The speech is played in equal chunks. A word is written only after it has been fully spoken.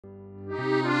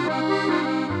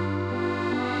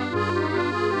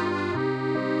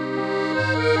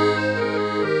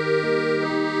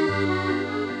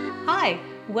Hi,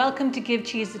 welcome to Give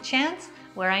Cheese a Chance,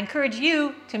 where I encourage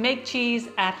you to make cheese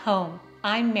at home.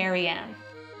 I'm Marianne.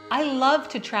 I love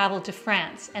to travel to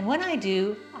France, and when I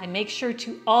do, I make sure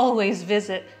to always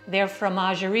visit their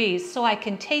fromageries so I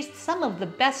can taste some of the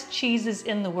best cheeses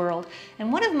in the world.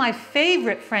 And one of my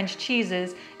favorite French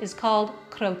cheeses is called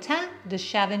Crottin de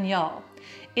Chavignol.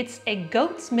 It's a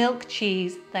goat's milk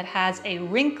cheese that has a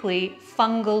wrinkly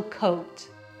fungal coat.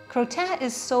 Crottin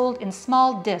is sold in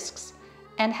small discs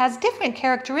and has different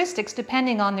characteristics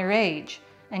depending on their age,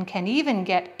 and can even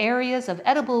get areas of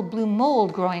edible blue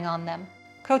mold growing on them.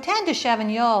 Crottin de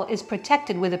Chavignol is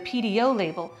protected with a PDO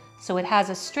label, so it has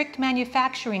a strict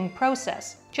manufacturing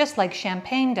process, just like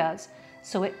champagne does,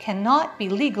 so it cannot be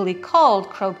legally called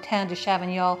Crottin de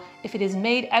Chavignol if it is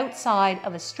made outside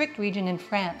of a strict region in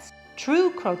France.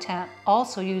 True Crottin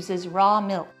also uses raw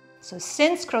milk. So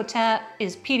since Crottin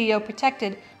is PDO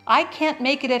protected, I can't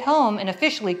make it at home and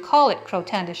officially call it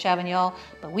Crottin de Chavignol,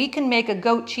 but we can make a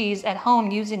goat cheese at home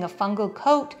using a fungal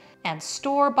coat and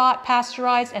store-bought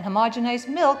pasteurized and homogenized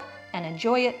milk and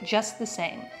enjoy it just the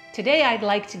same. Today I'd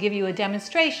like to give you a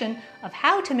demonstration of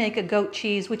how to make a goat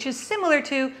cheese which is similar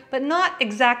to, but not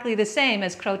exactly the same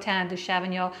as Crottin de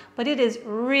Chavignol, but it is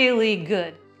really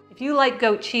good. If you like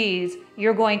goat cheese,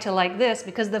 you're going to like this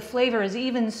because the flavor is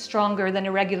even stronger than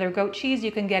a regular goat cheese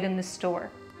you can get in the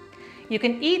store. You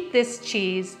can eat this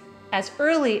cheese as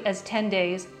early as 10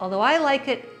 days, although I like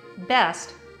it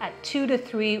best at 2 to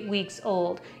 3 weeks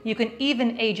old. You can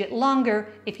even age it longer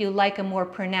if you like a more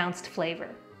pronounced flavor.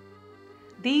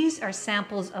 These are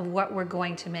samples of what we're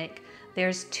going to make.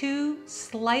 There's two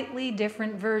slightly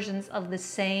different versions of the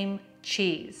same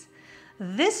cheese.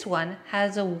 This one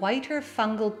has a whiter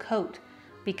fungal coat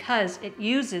because it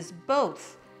uses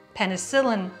both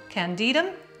Penicillium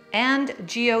candidum and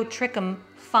Geotrichum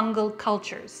fungal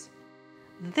cultures.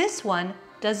 This one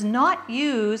does not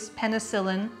use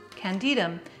Penicillium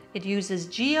candidum. It uses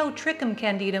Geotrichum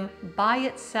candidum by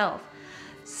itself.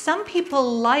 Some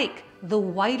people like the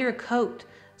whiter coat,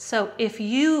 so if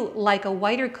you like a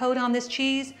whiter coat on this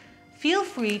cheese, feel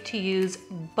free to use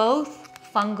both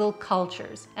fungal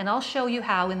cultures, and I'll show you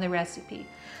how in the recipe.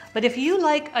 But if you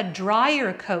like a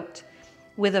drier coat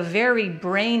with a very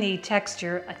brainy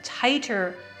texture, a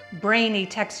tighter brainy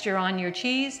texture on your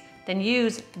cheese, then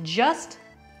use just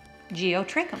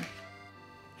Geotrichum.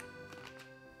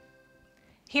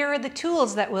 Here are the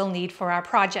tools that we'll need for our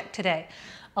project today.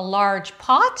 A large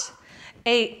pot,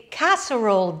 a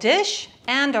casserole dish,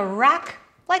 and a rack,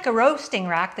 like a roasting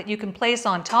rack that you can place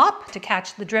on top to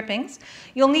catch the drippings.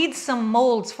 You'll need some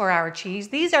molds for our cheese.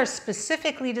 These are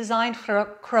specifically designed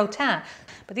for Crottin,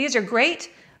 but these are great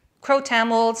Crottin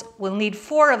molds. We'll need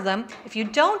 4 of them. If you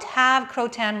don't have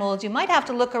Crottin molds, you might have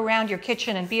to look around your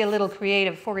kitchen and be a little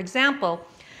creative. For example,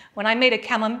 when I made a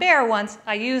camembert once,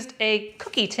 I used a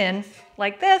cookie tin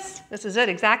like this. This is it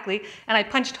exactly. And I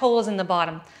punched holes in the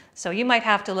bottom. So you might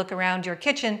have to look around your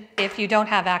kitchen if you don't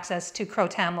have access to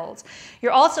Crottin molds.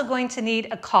 You're also going to need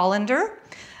a colander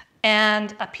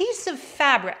and a piece of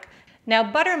fabric. Now,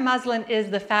 butter muslin is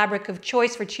the fabric of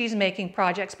choice for cheese making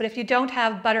projects, but if you don't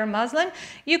have butter muslin,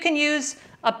 you can use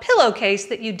a pillowcase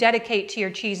that you dedicate to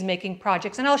your cheese making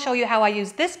projects. And I'll show you how I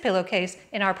use this pillowcase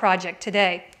in our project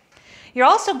today. You're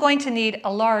also going to need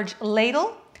a large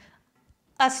ladle,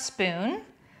 a spoon,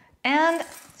 and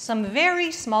some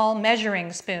very small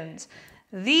measuring spoons.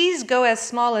 These go as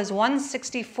small as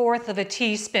 1/64 of a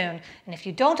teaspoon. And if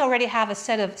you don't already have a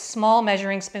set of small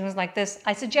measuring spoons like this,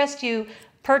 I suggest you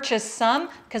purchase some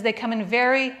because they come in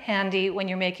very handy when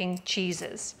you're making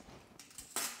cheeses.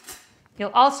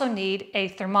 You'll also need a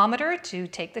thermometer to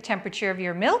take the temperature of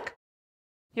your milk.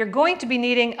 You're going to be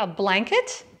needing a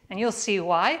blanket, and you'll see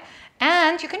why.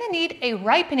 And you're going to need a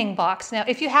ripening box. Now,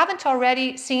 if you haven't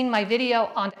already seen my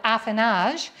video on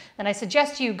affinage, then I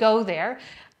suggest you go there.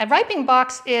 A ripening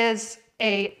box is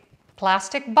a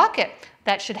plastic bucket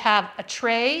that should have a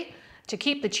tray to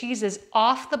keep the cheeses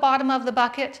off the bottom of the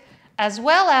bucket, as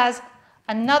well as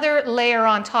another layer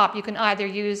on top. You can either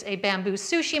use a bamboo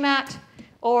sushi mat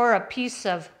or a piece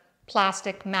of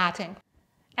plastic matting.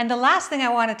 And the last thing I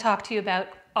want to talk to you about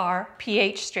are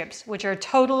pH strips, which are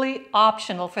totally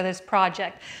optional for this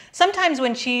project. Sometimes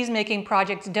when cheese making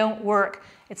projects don't work,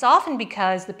 it's often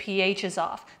because the pH is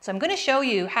off. So I'm going to show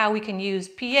you how we can use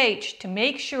pH to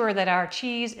make sure that our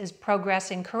cheese is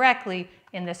progressing correctly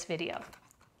in this video.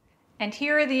 And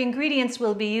here are the ingredients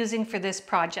we'll be using for this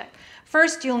project.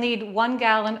 First, you'll need 1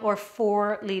 gallon or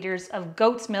 4 liters of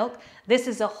goat's milk. This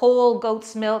is a whole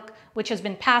goat's milk which has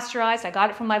been pasteurized. I got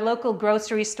it from my local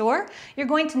grocery store. You're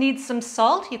going to need some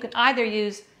salt. You can either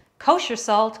use kosher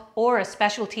salt or a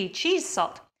specialty cheese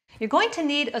salt. You're going to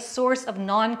need a source of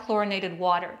non-chlorinated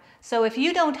water. So if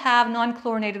you don't have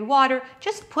non-chlorinated water,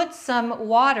 just put some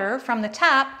water from the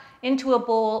tap into a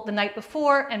bowl the night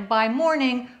before, and by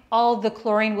morning, all the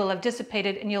chlorine will have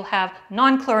dissipated and you'll have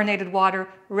non-chlorinated water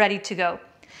ready to go.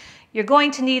 You're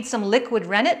going to need some liquid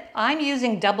rennet. I'm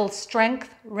using double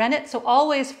strength rennet, so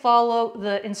always follow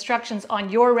the instructions on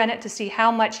your rennet to see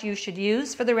how much you should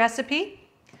use for the recipe.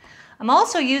 I'm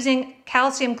also using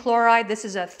calcium chloride. This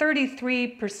is a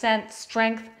 33%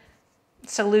 strength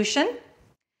solution.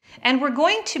 And we're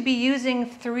going to be using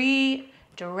 3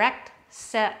 direct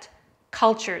set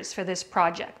cultures for this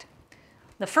project.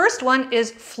 The first one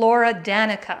is Flora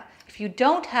Danica. If you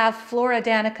don't have Flora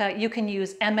Danica, you can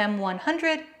use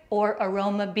MM100 or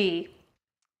Aroma B.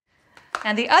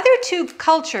 And the other 2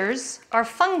 cultures are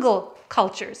fungal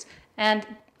cultures. And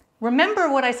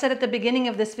remember what I said at the beginning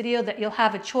of this video, that you'll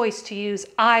have a choice to use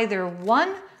either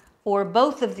one or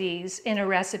both of these in a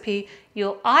recipe.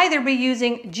 You'll either be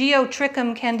using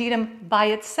Geotrichum candidum by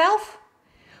itself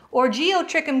or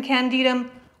Geotrichum candidum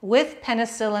with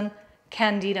Penicillin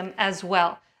candidum as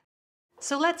well.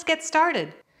 So let's get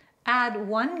started. Add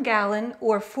 1 gallon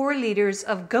or 4 liters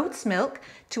of goat's milk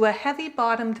to a heavy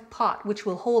bottomed pot, which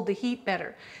will hold the heat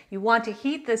better. You want to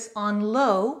heat this on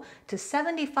low to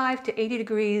 75 to 80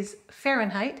 degrees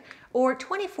Fahrenheit or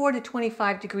 24 to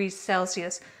 25 degrees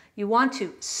Celsius. You want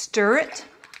to stir it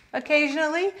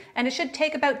occasionally, and it should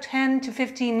take about 10 to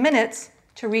 15 minutes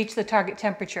to reach the target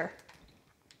temperature.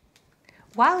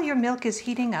 While your milk is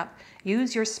heating up,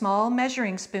 use your small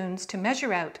measuring spoons to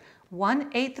measure out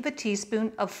 1/8 of a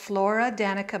teaspoon of Flora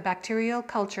Danica bacterial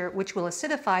culture, which will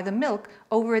acidify the milk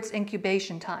over its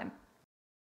incubation time.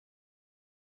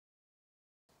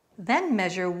 Then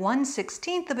measure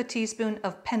 1/16 of a teaspoon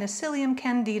of Penicillium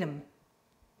candidum.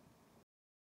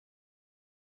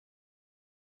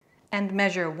 And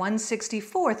measure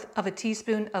 1/64 of a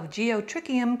teaspoon of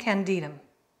Geotrichum candidum.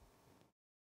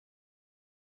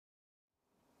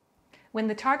 When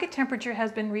the target temperature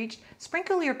has been reached,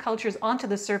 sprinkle your cultures onto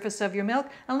the surface of your milk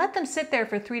and let them sit there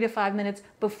for 3 to 5 minutes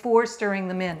before stirring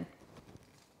them in.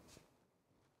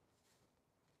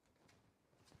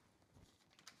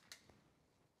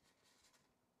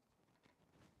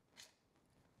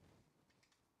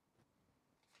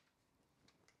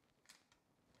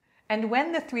 And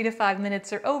when the 3 to 5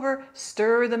 minutes are over,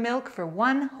 stir the milk for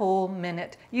 1 whole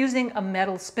minute using a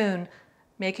metal spoon,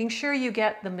 making sure you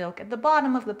get the milk at the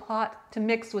bottom of the pot to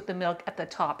mix with the milk at the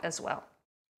top as well.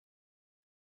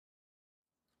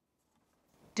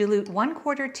 Dilute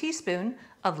 1/4 teaspoon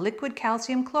of liquid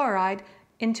calcium chloride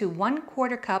into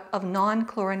 1/4 cup of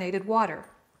non-chlorinated water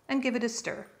and give it a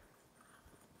stir.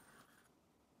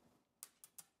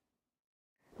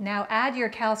 Now add your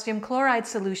calcium chloride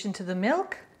solution to the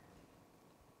milk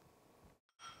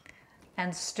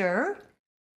and stir.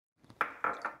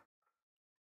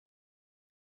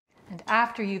 And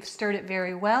after you've stirred it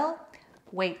very well,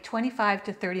 wait 25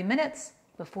 to 30 minutes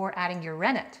before adding your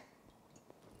rennet.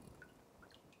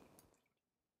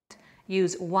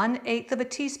 Use 1/8 of a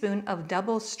teaspoon of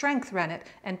double strength rennet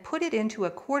and put it into a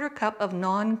 1/4 cup of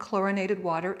non-chlorinated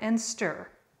water and stir.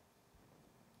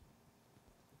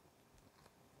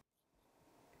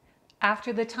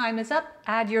 After the time is up,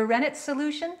 add your rennet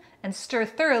solution and stir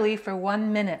thoroughly for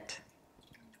 1 minute.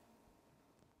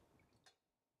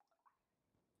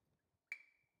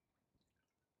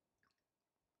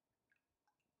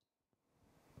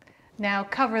 Now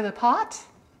cover the pot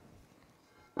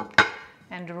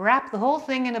and wrap the whole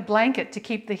thing in a blanket to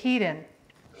keep the heat in.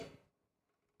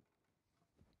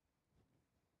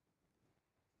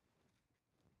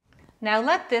 Now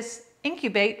let this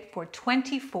incubate for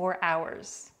 24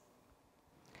 hours.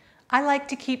 I like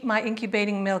to keep my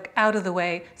incubating milk out of the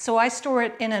way, so I store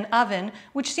it in an oven,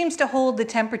 which seems to hold the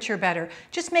temperature better.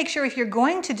 Just make sure if you're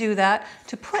going to do that,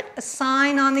 to put a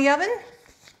sign on the oven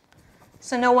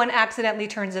so no one accidentally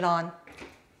turns it on.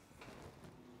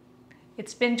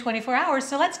 It's been 24 hours,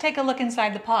 so let's take a look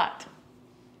inside the pot.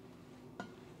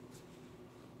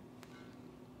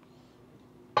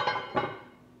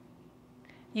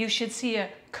 You should see a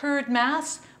curd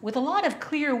mass with a lot of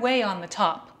clear whey on the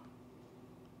top.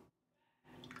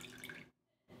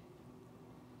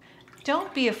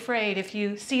 Don't be afraid if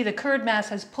you see the curd mass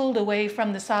has pulled away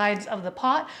from the sides of the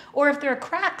pot, or if there are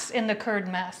cracks in the curd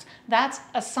mass. That's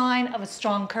a sign of a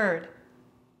strong curd.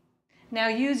 Now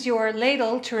use your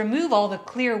ladle to remove all the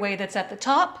clear whey that's at the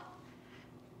top.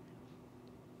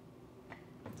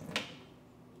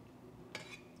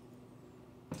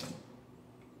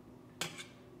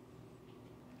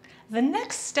 The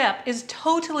next step is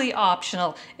totally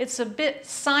optional. It's a bit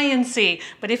sciencey,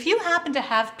 but if you happen to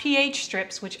have pH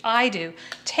strips, which I do,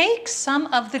 take some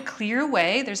of the clear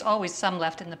whey, there's always some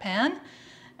left in the pan,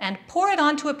 and pour it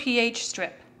onto a pH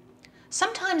strip.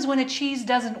 Sometimes when a cheese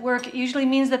doesn't work, it usually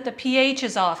means that the pH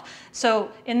is off.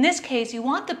 So in this case, you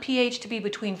want the pH to be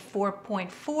between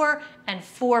 4.4 and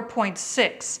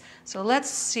 4.6. So let's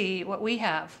see what we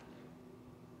have.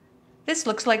 This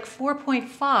looks like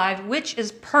 4.5, which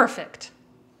is perfect.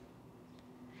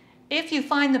 If you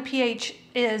find the pH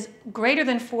is greater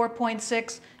than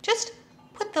 4.6, just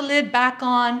put the lid back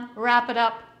on, wrap it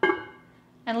up,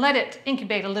 and let it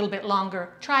incubate a little bit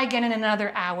longer. Try again in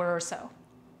another hour or so.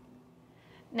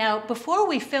 Now, before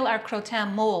we fill our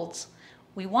crottin molds,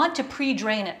 we want to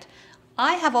pre-drain it.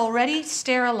 I have already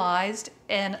sterilized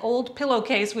an old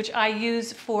pillowcase which I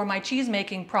use for my cheese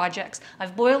making projects.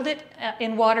 I've boiled it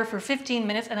in water for 15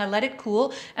 minutes and I let it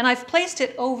cool, and I've placed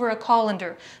it over a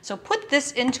colander. So put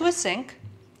this into a sink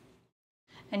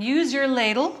and use your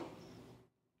ladle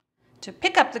to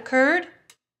pick up the curd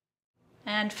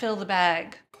and fill the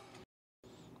bag.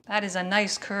 That is a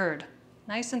nice curd,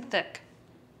 nice and thick.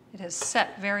 It has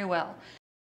set very well.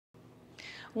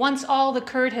 Once all the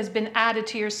curd has been added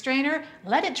to your strainer,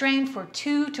 let it drain for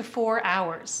 2 to 4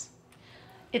 hours.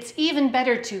 It's even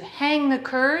better to hang the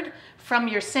curd from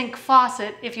your sink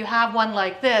faucet, if you have one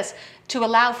like this, to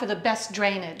allow for the best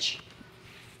drainage.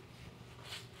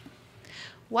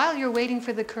 While you're waiting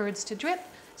for the curds to drip,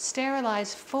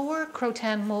 sterilize 4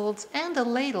 crottin molds and a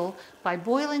ladle by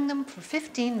boiling them for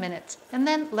 15 minutes and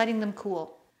then letting them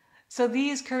cool. So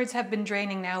these curds have been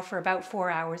draining now for about 4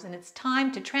 hours, and it's time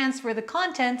to transfer the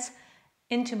contents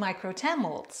into my crottin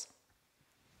molds.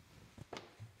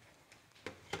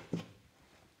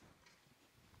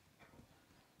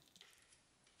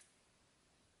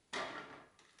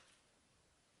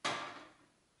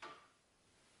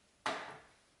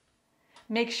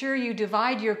 Make sure you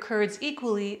divide your curds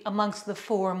equally amongst the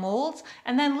 4 molds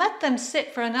and then let them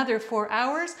sit for another 4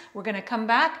 hours. We're going to come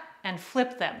back and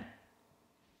flip them.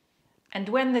 And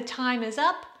when the time is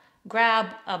up,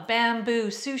 grab a bamboo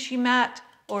sushi mat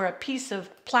or a piece of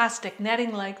plastic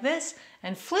netting like this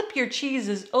and flip your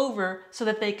cheeses over so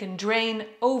that they can drain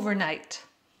overnight.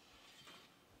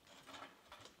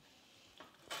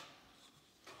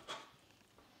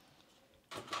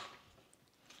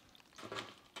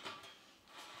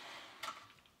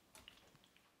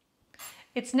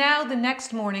 It's now the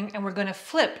next morning and we're going to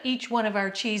flip each one of our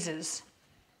cheeses.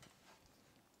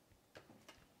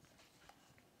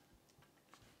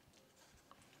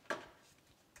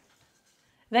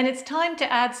 Then it's time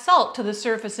to add salt to the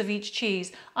surface of each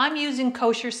cheese. I'm using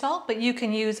kosher salt, but you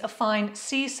can use a fine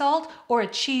sea salt or a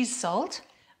cheese salt.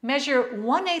 Measure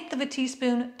 1/8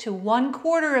 teaspoon to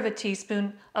 1/4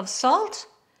 teaspoon of salt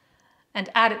and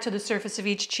add it to the surface of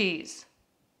each cheese.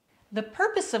 The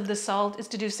purpose of the salt is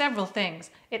to do several things.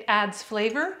 It adds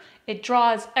flavor, it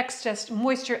draws excess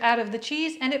moisture out of the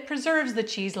cheese, and it preserves the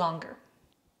cheese longer.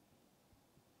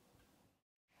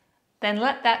 Then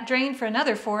let that drain for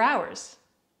another 4 hours.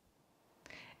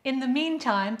 In the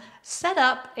meantime, set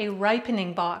up a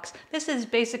ripening box. This is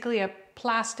basically a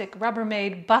plastic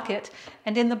Rubbermaid bucket,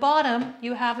 and in the bottom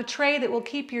you have a tray that will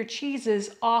keep your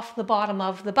cheeses off the bottom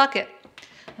of the bucket.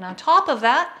 And on top of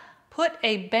that, put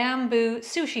a bamboo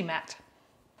sushi mat.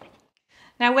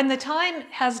 Now when the time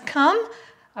has come,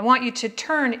 I want you to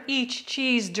turn each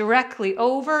cheese directly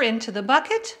over into the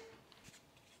bucket.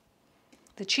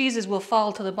 The cheeses will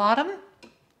fall to the bottom,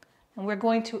 and we're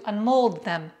going to unmold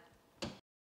them.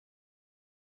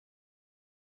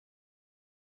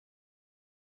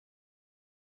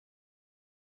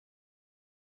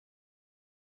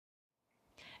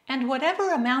 And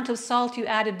whatever amount of salt you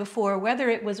added before, whether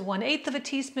it was 1/8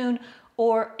 teaspoon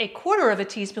or 1/4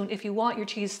 teaspoon if you want your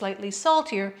cheese slightly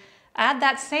saltier, add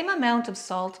that same amount of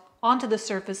salt onto the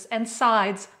surface and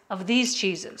sides of these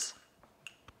cheeses.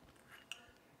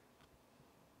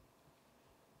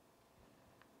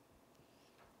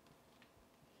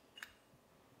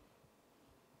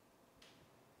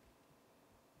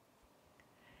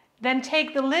 Then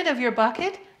take the lid of your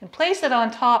bucket and place it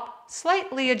on top,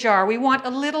 slightly ajar. We want a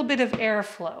little bit of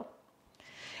airflow.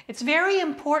 It's very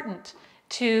important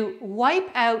to wipe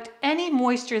out any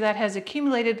moisture that has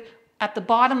accumulated at the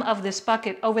bottom of this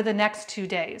bucket over the next 2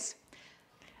 days.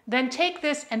 Then take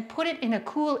this and put it in a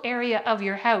cool area of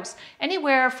your house,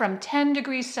 anywhere from 10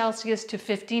 degrees Celsius to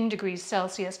 15 degrees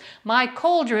Celsius. My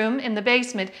cold room in the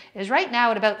basement is right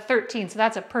now at about 13, so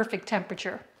that's a perfect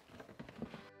temperature.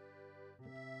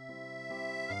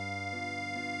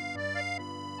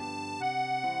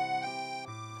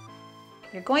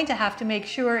 you're going to have to make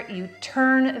sure you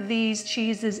turn these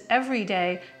cheeses every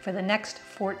day for the next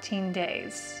 14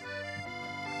 days.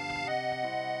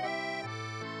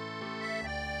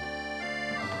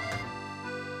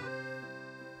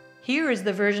 Here is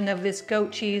the version of this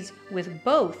goat cheese with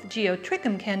both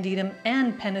Geotrichum candidum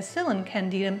and Penicillium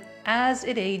candidum as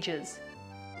it ages.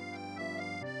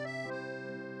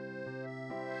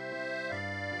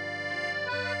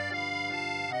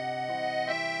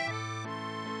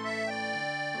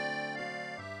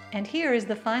 And here is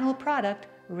the final product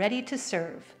ready to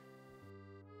serve.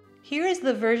 Here is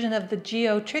the version of the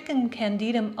Geotrichum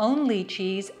candidum only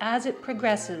cheese as it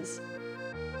progresses.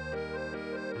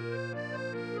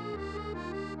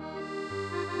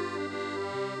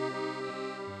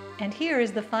 And here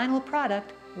is the final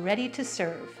product ready to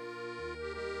serve.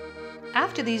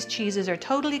 After these cheeses are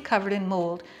totally covered in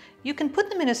mold, you can put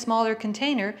them in a smaller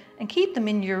container and keep them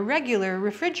in your regular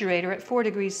refrigerator at 4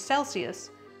 degrees Celsius.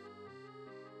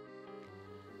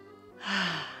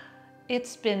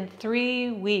 It's been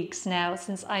 3 weeks now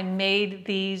since I made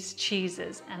these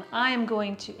cheeses, and I am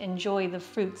going to enjoy the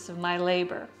fruits of my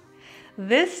labor.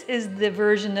 This is the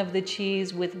version of the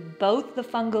cheese with both the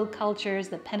fungal cultures,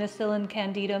 the Penicillium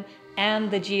candidum and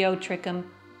the Geotrichum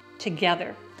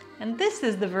together. And this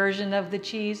is the version of the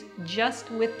cheese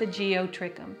just with the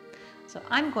Geotrichum. So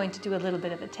I'm going to do a little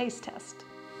bit of a taste test.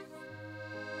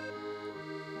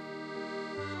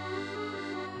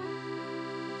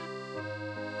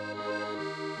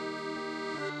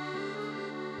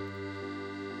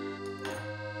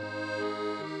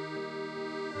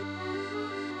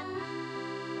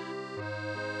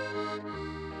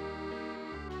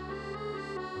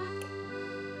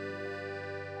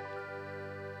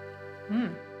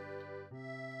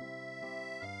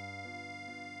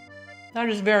 That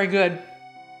is very good.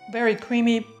 Very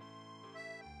creamy.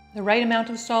 The right amount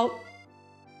of salt.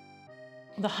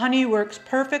 The honey works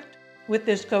perfect with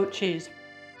this goat cheese.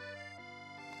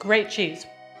 Great cheese.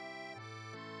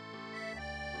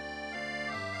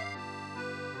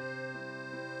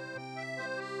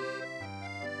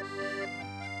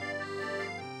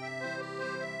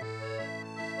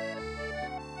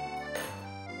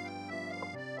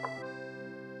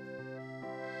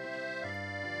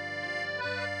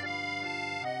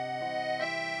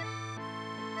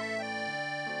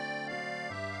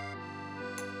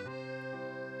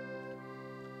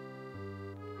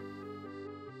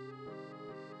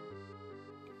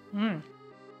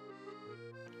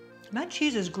 That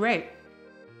cheese is great.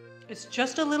 It's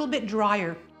just a little bit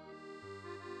drier.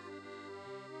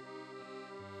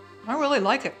 I really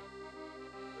like it.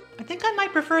 I think I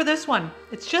might prefer this one.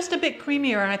 It's just a bit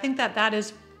creamier, and I think that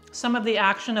is some of the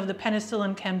action of the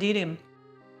Penicillium candidum.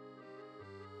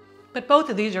 But both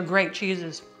of these are great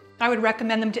cheeses. I would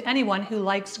recommend them to anyone who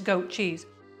likes goat cheese.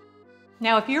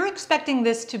 Now, if you're expecting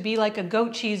this to be like a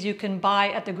goat cheese you can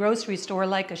buy at the grocery store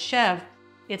like a Chev,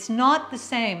 it's not the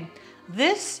same.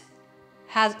 This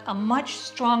has a much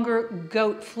stronger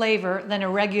goat flavor than a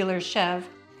regular Chev.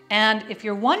 And if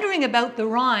you're wondering about the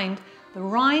rind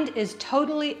is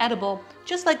totally edible.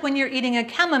 Just like when you're eating a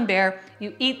camembert,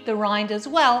 you eat the rind as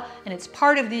well, and it's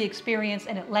part of the experience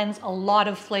and it lends a lot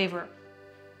of flavor.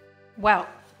 Wow,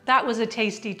 that was a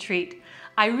tasty treat.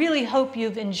 I really hope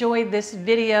you've enjoyed this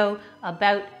video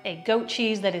about a goat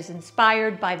cheese that is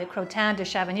inspired by the Crottin de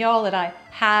Chavignol that I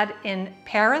had in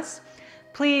Paris.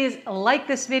 Please like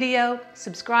this video,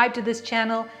 subscribe to this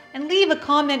channel, and leave a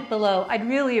comment below. I'd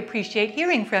really appreciate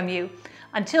hearing from you.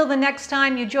 Until the next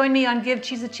time you join me on Give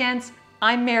Cheese a Chance,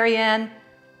 I'm Marianne.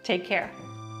 Take care.